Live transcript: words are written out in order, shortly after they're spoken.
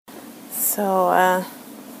So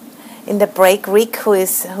in the break, Rick, who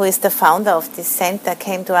is the founder of this center,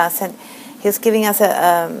 came to us, and he was giving us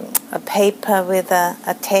a paper with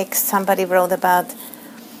a text somebody wrote about,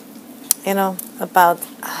 about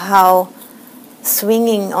how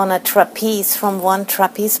swinging on a trapeze from one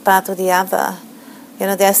trapeze bar to the other,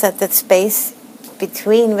 there's that space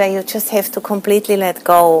between where you just have to completely let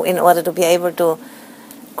go in order to be able to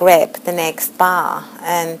grab the next bar,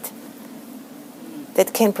 and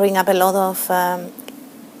that can bring up a lot of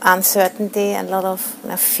uncertainty and a lot of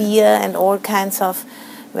fear and all kinds of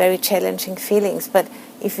very challenging feelings. But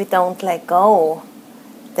if we don't let go,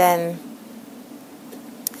 then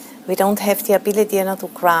we don't have the ability, to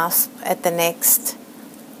grasp at the next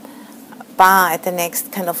bar, at the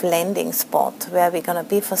next kind of landing spot where we're going to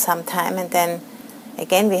be for some time, and then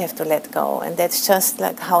again we have to let go. And that's just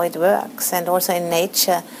like how it works. And also in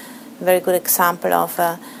nature, a very good example of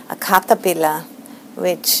a caterpillar,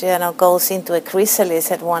 which goes into a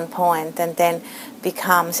chrysalis at one point and then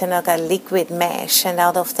becomes a liquid mesh, and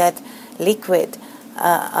out of that liquid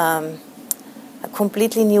a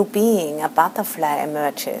completely new being, a butterfly,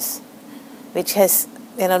 emerges, which has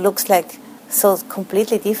looks like so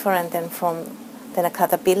completely different than a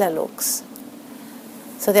caterpillar looks.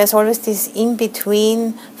 So there's always this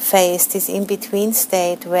in-between phase, this in-between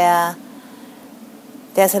state where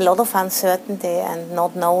there's a lot of uncertainty and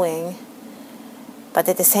not knowing, but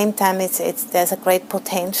at the same time there's a great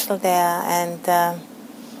potential there. And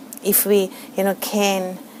if we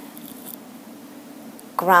can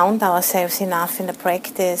ground ourselves enough in the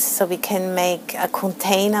practice, so we can make a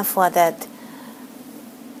container for that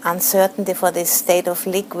uncertainty, for this state of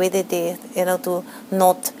liquidity, to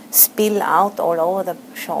not spill out all over the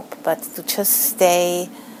shop, but to just stay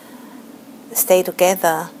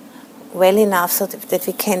together well enough so that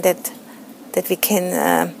we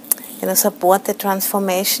can support the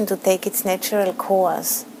transformation to take its natural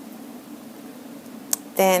course.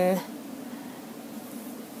 Then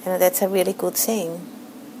that's a really good thing,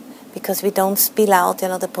 because we don't spill out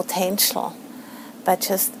the potential, but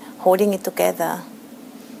just holding it together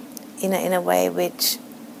in a way which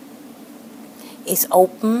is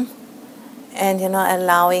open and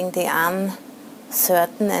allowing the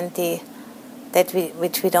uncertain and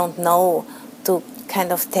which we don't know to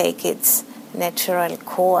kind of take its natural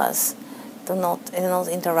course, to not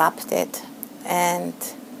interrupt it, and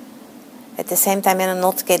at the same time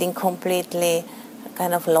not getting completely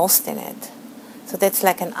kind of lost in it. So that's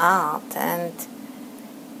like an art, and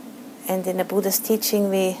in the Buddha's teaching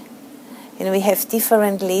we have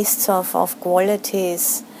different lists of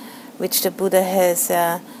qualities which the Buddha has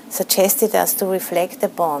suggested us to reflect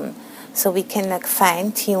upon, so we can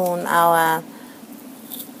fine-tune our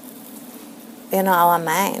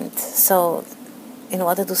mind, so in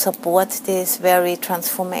order to support this very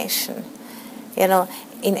transformation,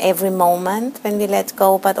 in every moment when we let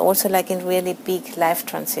go, but also in really big life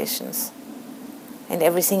transitions and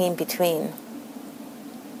everything in between.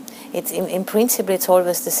 It's in principle it's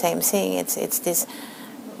always the same thing. It's this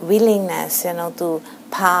willingness, to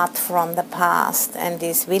part from the past, and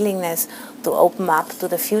this willingness to open up to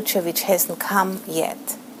the future which hasn't come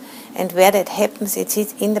yet. And where that happens, it's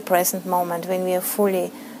in the present moment, when we are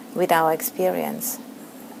fully with our experience.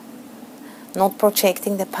 Not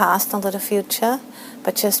projecting the past onto the future,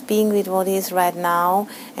 but just being with what is right now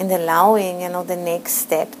and allowing, the next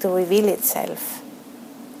step to reveal itself.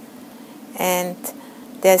 And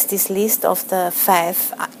there's this list of the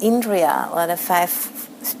 5 indriya, or the 5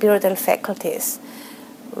 spiritual faculties,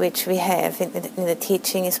 which we have in the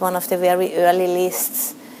teaching. Is one of the very early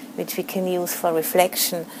lists which we can use for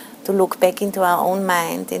reflection, to look back into our own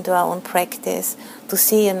mind, into our own practice, to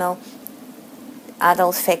see, are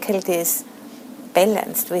those faculties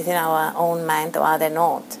balanced within our own mind, or are they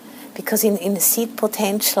not? Because in the seed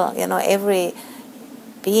potential, every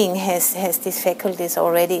being has these faculties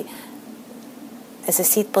already as a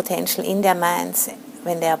seed potential in their minds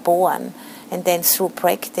when they are born, and then through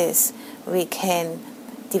practice we can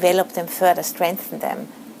develop them further, strengthen them,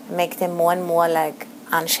 make them more and more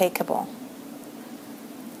unshakable.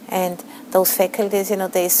 And those faculties,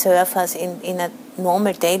 they serve us in a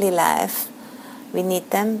normal daily life. We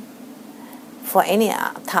need them for any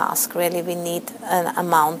task, really. We need an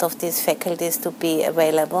amount of these faculties to be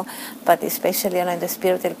available, but especially in the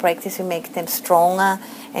spiritual practice we make them stronger,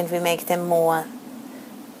 and we make them more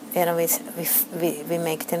we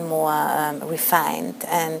make them more refined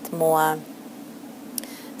and more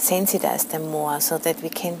sensitize them more, so that we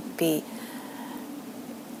can be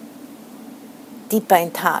deeper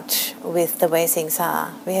in touch with the way things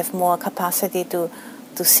are. We have more capacity to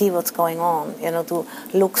to see what's going on, to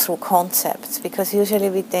look through concepts, because usually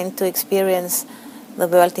we tend to experience the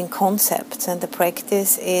world in concepts, and the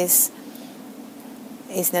practice is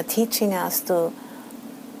not teaching us to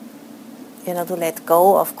let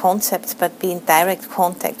go of concepts, but be in direct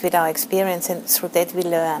contact with our experience, and through that we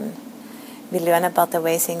learn. We learn about the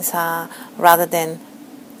way things are, rather than,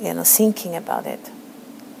 thinking about it.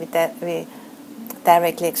 We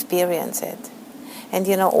directly experience it. And,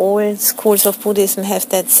 all schools of Buddhism have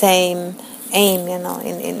that same aim,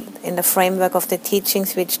 in the framework of the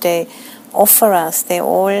teachings which they offer us. They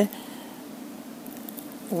all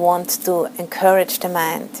want to encourage the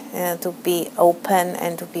mind, to be open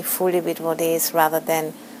and to be fully with what is, rather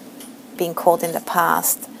than being caught in the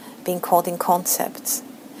past, being caught in concepts.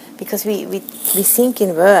 Because we think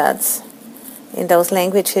in words, in those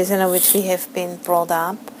languages, which we have been brought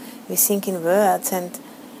up. We think in words, and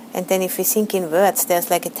then if we think in words, there's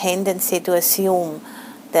like a tendency to assume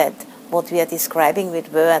that what we are describing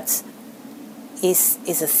with words is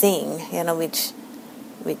a thing,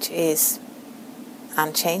 which is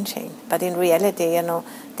unchanging. But in reality,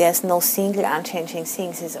 there's no single unchanging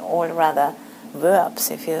things. It's all rather verbs.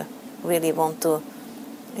 If you really want to,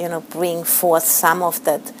 bring forth some of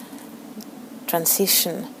that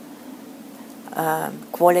transition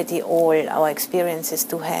quality all our experiences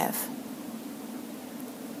do have.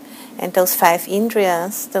 And those 5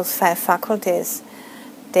 indriyas, those 5 faculties,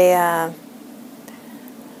 they are,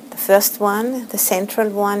 the first one, the central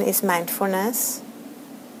one, is mindfulness.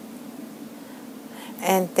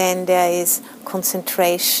 And then there is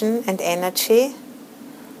concentration and energy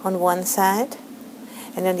on one side,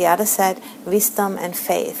 and on the other side, wisdom and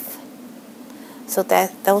faith. So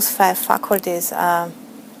that those 5 faculties are,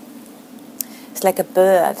 it's like a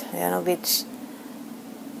bird,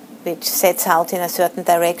 which sets out in a certain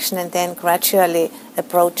direction and then gradually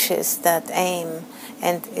approaches that aim.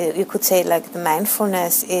 And you could say, like, the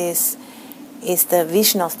mindfulness is the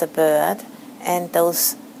vision of the bird, and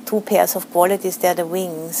those 2 pairs of qualities, they're the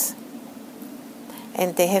wings.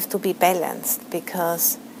 And they have to be balanced,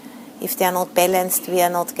 because if they are not balanced, we are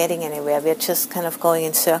not getting anywhere. We are just kind of going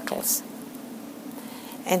in circles.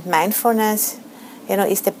 And mindfulness,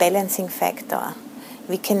 is the balancing factor.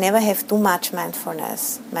 We can never have too much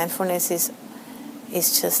mindfulness. Mindfulness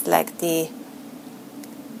is just like the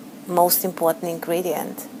most important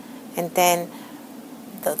ingredient. And then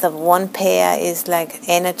the one pair is like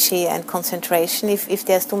energy and concentration. If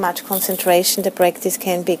there's too much concentration, the practice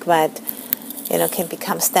can be quite, can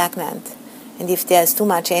become stagnant. And if there's too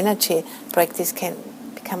much energy, practice can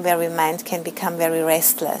become mind can become very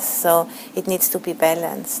restless. So it needs to be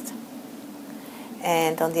balanced.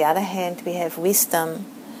 And on the other hand, we have wisdom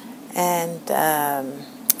and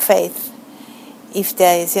faith. If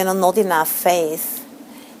there is, not enough faith,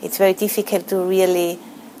 it's very difficult to really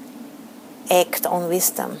act on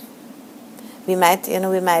wisdom. We might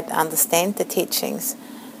understand the teachings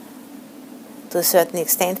to a certain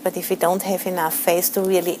extent, but if we don't have enough faith to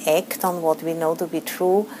really act on what we know to be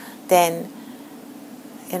true, then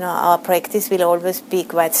our practice will always be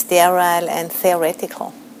quite sterile and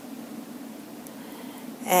theoretical.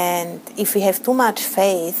 And if we have too much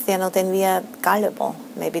faith, then we are gullible,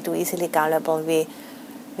 maybe too easily gullible. We're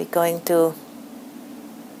going to,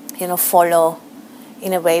 follow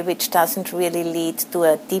in a way which doesn't really lead to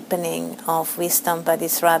a deepening of wisdom, but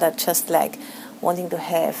it's rather just like wanting to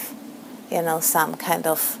have, some kind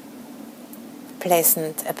of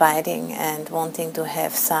pleasant abiding, and wanting to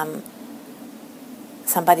have somebody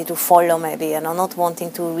to follow, maybe, not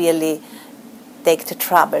wanting to really take the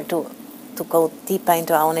trouble to go deeper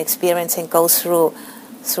into our own experience and go through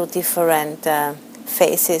different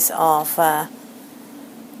phases of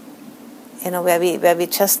where we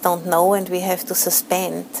just don't know, and we have to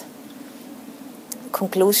suspend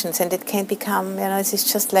conclusions, and it can become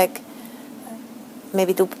it's just like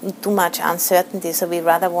maybe too much uncertainty. So we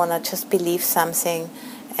rather want to just believe something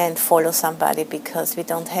and follow somebody, because we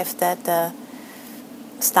don't have that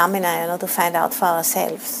stamina to find out for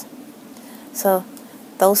ourselves. So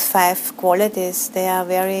those 5 qualities, they are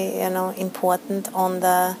very important on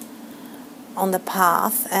the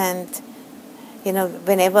path. And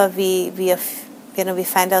whenever we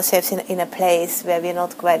find ourselves in a place where we're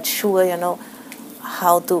not quite sure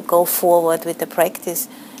how to go forward with the practice,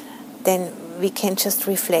 then we can just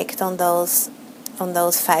reflect on those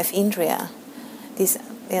 5 indriya, these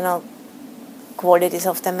qualities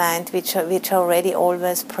of the mind which are already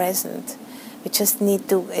always present. We just need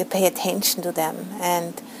to pay attention to them,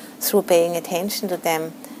 and through paying attention to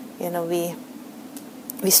them, we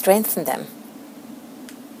strengthen them,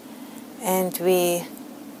 and we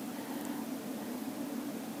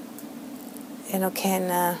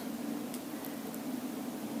can,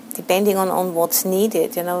 depending on what's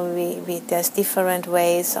needed, there's different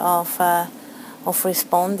ways of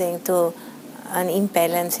responding to an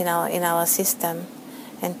imbalance in our system,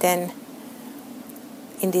 and then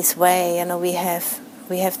in this way, we have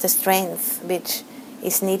the strength which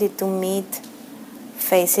is needed to meet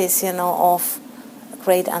phases, of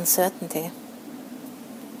great uncertainty.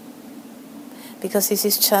 Because this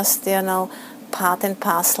is just, part and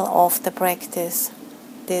parcel of the practice.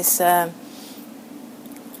 This,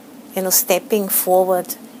 stepping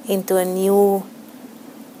forward into a new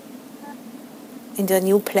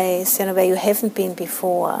place, where you haven't been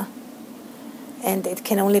before. And it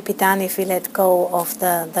can only be done if we let go of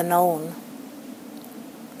the known.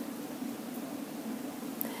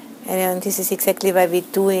 And this is exactly why we're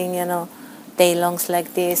doing, day-longs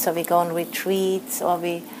like this, or we go on retreats, or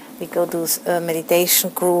we go to meditation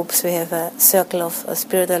groups, we have a circle of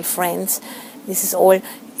spiritual friends. This is all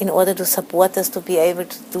in order to support us to be able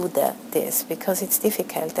to do this, because it's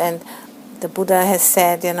difficult. And the Buddha has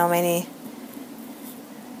said, many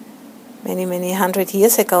 100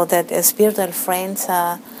 years ago, that spiritual friends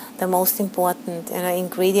are the most important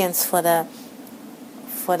ingredients for the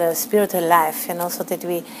spiritual life, so that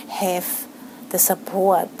we have the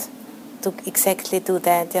support to exactly do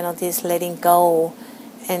that, this letting go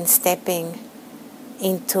and stepping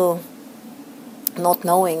into not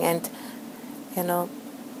knowing, and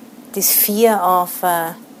this fear of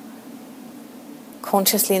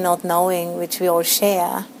consciously not knowing, which we all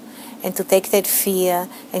share, and to take that fear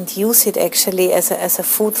and use it actually as a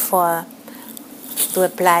food to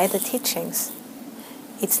apply the teachings.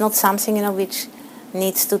 It's not something which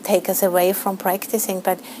needs to take us away from practicing,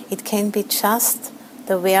 but it can be just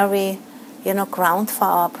the very ground for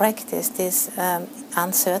our practice, this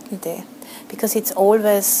uncertainty, because it's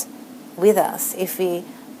always with us if we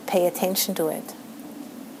pay attention to it,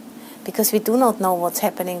 because we do not know what's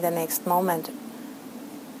happening the next moment.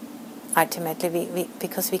 Ultimately,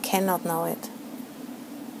 because we cannot know it,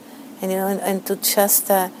 and to just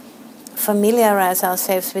familiarize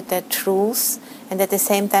ourselves with that truth, and at the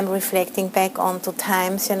same time reflecting back onto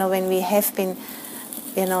times, when we have been,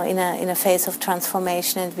 in a phase of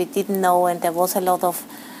transformation, and we didn't know, and there was a lot of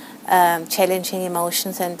challenging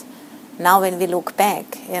emotions, and now when we look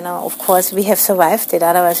back, of course we have survived it,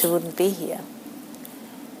 otherwise we wouldn't be here,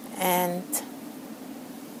 and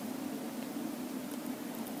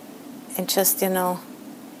just,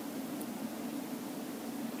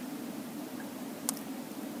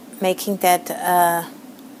 making that a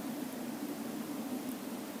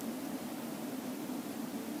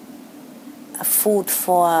food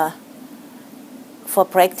for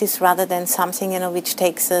practice, rather than something, which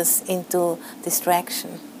takes us into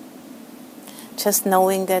distraction. Just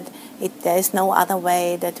knowing that there is no other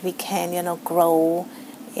way that we can, grow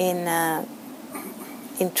in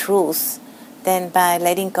truth, than by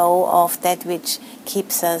letting go of that which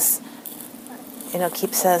keeps us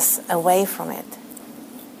away from it.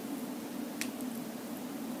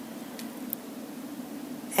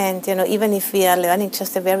 And even if we are learning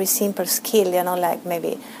just a very simple skill, like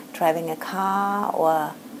maybe driving a car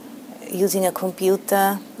or using a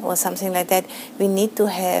computer or something like that, we need to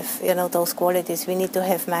have those qualities. We need to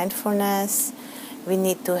have mindfulness, we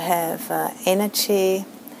need to have energy,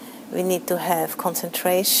 we need to have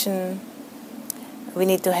concentration, we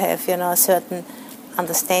need to have a certain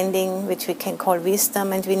understanding, which we can call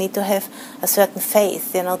wisdom, and we need to have a certain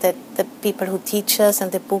faith, that the people who teach us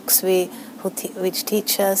and the books which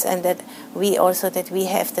teach us, and that we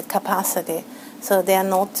have that capacity. So they are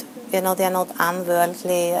not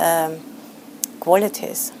unworldly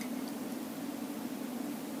qualities.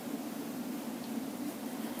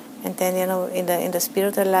 And then in the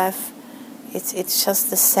spiritual life, it's just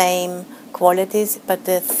the same qualities, but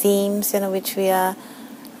the themes which we are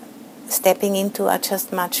stepping into are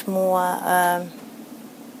just much more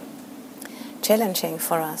challenging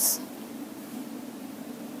for us.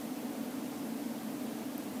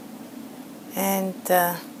 And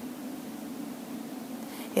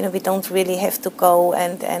we don't really have to go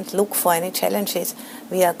and look for any challenges.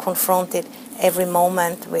 We are confronted every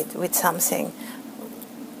moment with something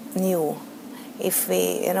new if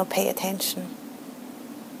we pay attention.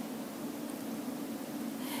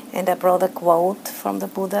 And I brought a quote from the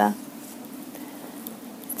Buddha.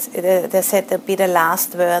 They said to be the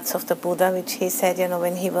last words of the Buddha, which he said,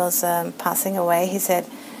 when he was passing away. He said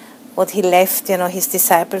what he left, his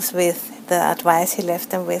disciples with, the advice he left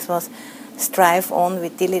them with was, strive on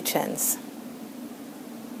with diligence.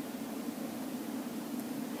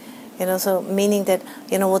 So meaning that,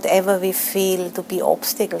 whatever we feel to be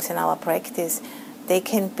obstacles in our practice, they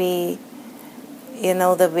can be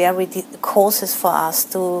the very causes for us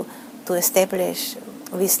to establish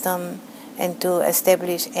wisdom and to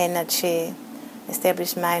establish energy,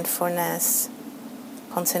 establish mindfulness,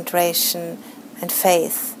 concentration, and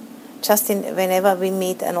faith. Just whenever we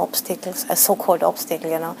meet an obstacle, a so-called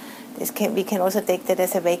obstacle, we can also take that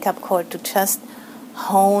as a wake-up call to just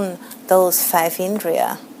hone those 5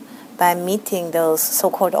 indriya by meeting those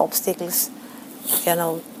so-called obstacles,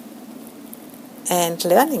 and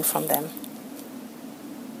learning from them.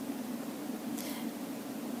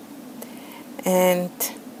 And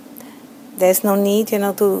there's no need,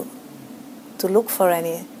 to look for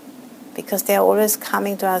any, because they are always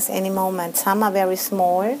coming to us any moment. Some are very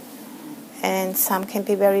small, and some can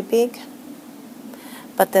be very big.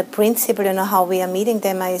 But the principle, how we are meeting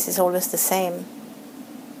them is always the same.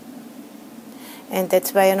 And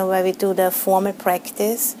that's why, where we do the formal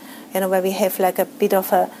practice, where we have like a bit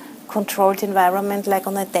of a controlled environment, like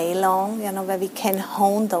on a day long, where we can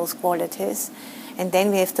hone those qualities. And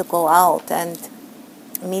then we have to go out and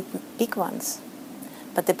meet big ones.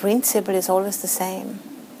 But the principle is always the same.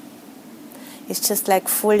 It's just like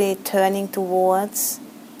fully turning towards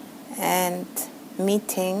and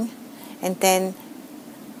meeting, and then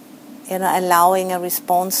allowing a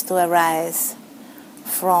response to arise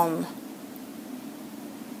from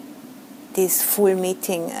this full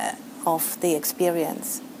meeting of the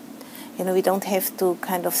experience. We don't have to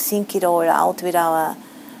kind of think it all out with our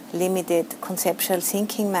limited conceptual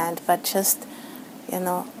thinking mind, but just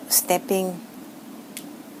stepping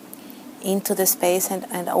into the space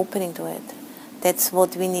and opening to it. That's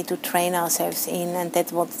what we need to train ourselves in, and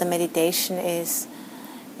that's what the meditation is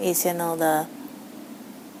the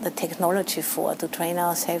technology for, to train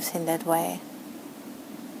ourselves in that way.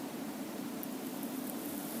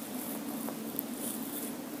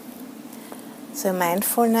 So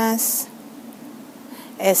mindfulness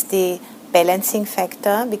as the balancing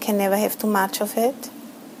factor, we can never have too much of it.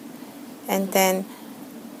 And then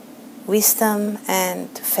wisdom and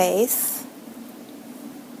faith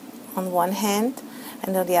on one hand,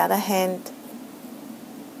 and on the other hand,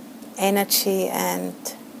 energy and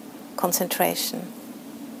concentration.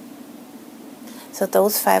 So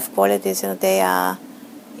those 5 qualities, they are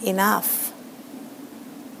enough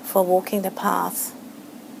for walking the path.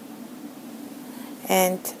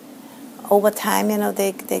 And over time,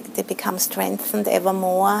 they become strengthened ever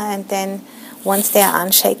more, and then once they are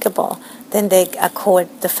unshakable, then they are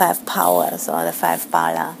called the 5 powers or the 5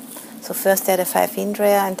 bala. So first they're the 5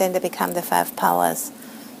 indriya, and then they become the 5 powers,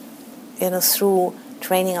 through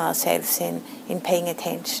training ourselves in paying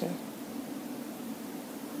attention.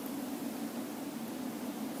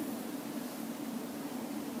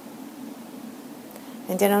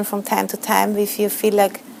 And from time to time, if you feel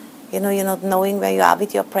like you're not knowing where you are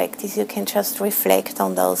with your practice, you can just reflect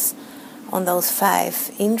on those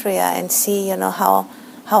 5 indriya and see, how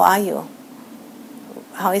are you?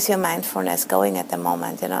 How is your mindfulness going at the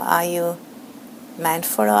moment? Are you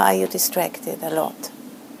mindful, or are you distracted a lot?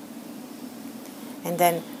 And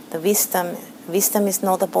then the wisdom is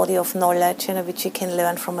not a body of knowledge, which you can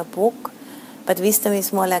learn from a book, but wisdom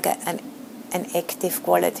is more like an active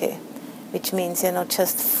quality, which means,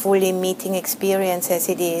 just fully meeting experience as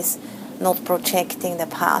it is, not projecting the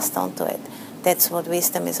past onto it. That's what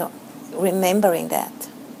wisdom is, remembering that.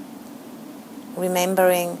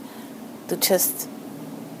 Remembering to just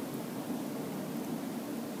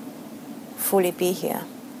fully be here.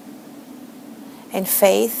 And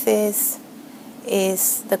faith is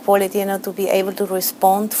the quality, to be able to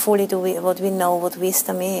respond fully to what we know, what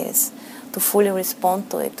wisdom is, to fully respond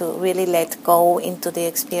to it, to really let go into the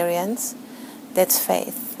experience. That's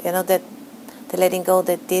faith, that the letting go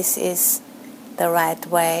that this is the right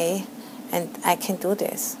way and I can do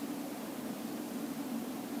this.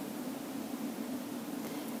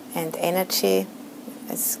 And energy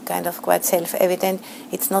is kind of quite self-evident.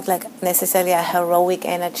 It's not like necessarily a heroic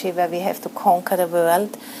energy where we have to conquer the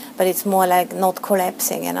world, but it's more like not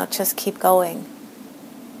collapsing, just keep going.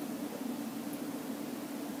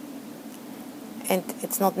 And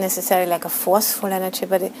it's not necessarily like a forceful energy,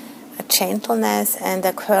 but a gentleness and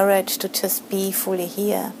a courage to just be fully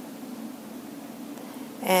here.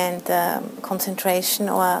 And concentration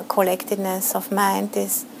or collectedness of mind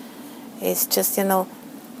is just,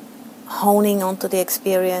 honing onto the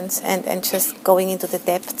experience and just going into the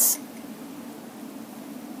depths.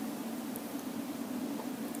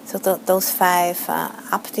 So those 5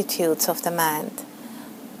 aptitudes of the mind,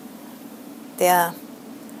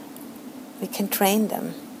 we can train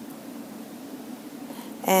them.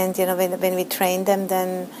 And when we train them,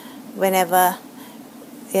 then whenever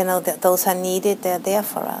those are needed, they're there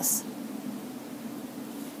for us.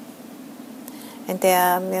 And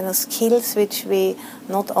there are skills which we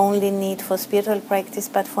not only need for spiritual practice,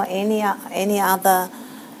 but for any other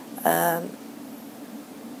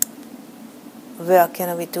work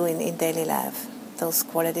we do in daily life. Those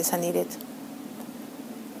qualities are needed.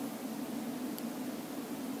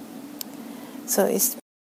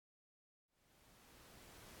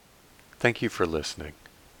 Thank you for listening.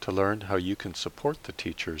 To learn how you can support the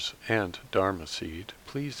teachers and Dharma Seed,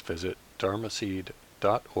 please visit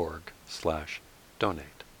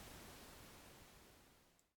dharmaseed.org/donate.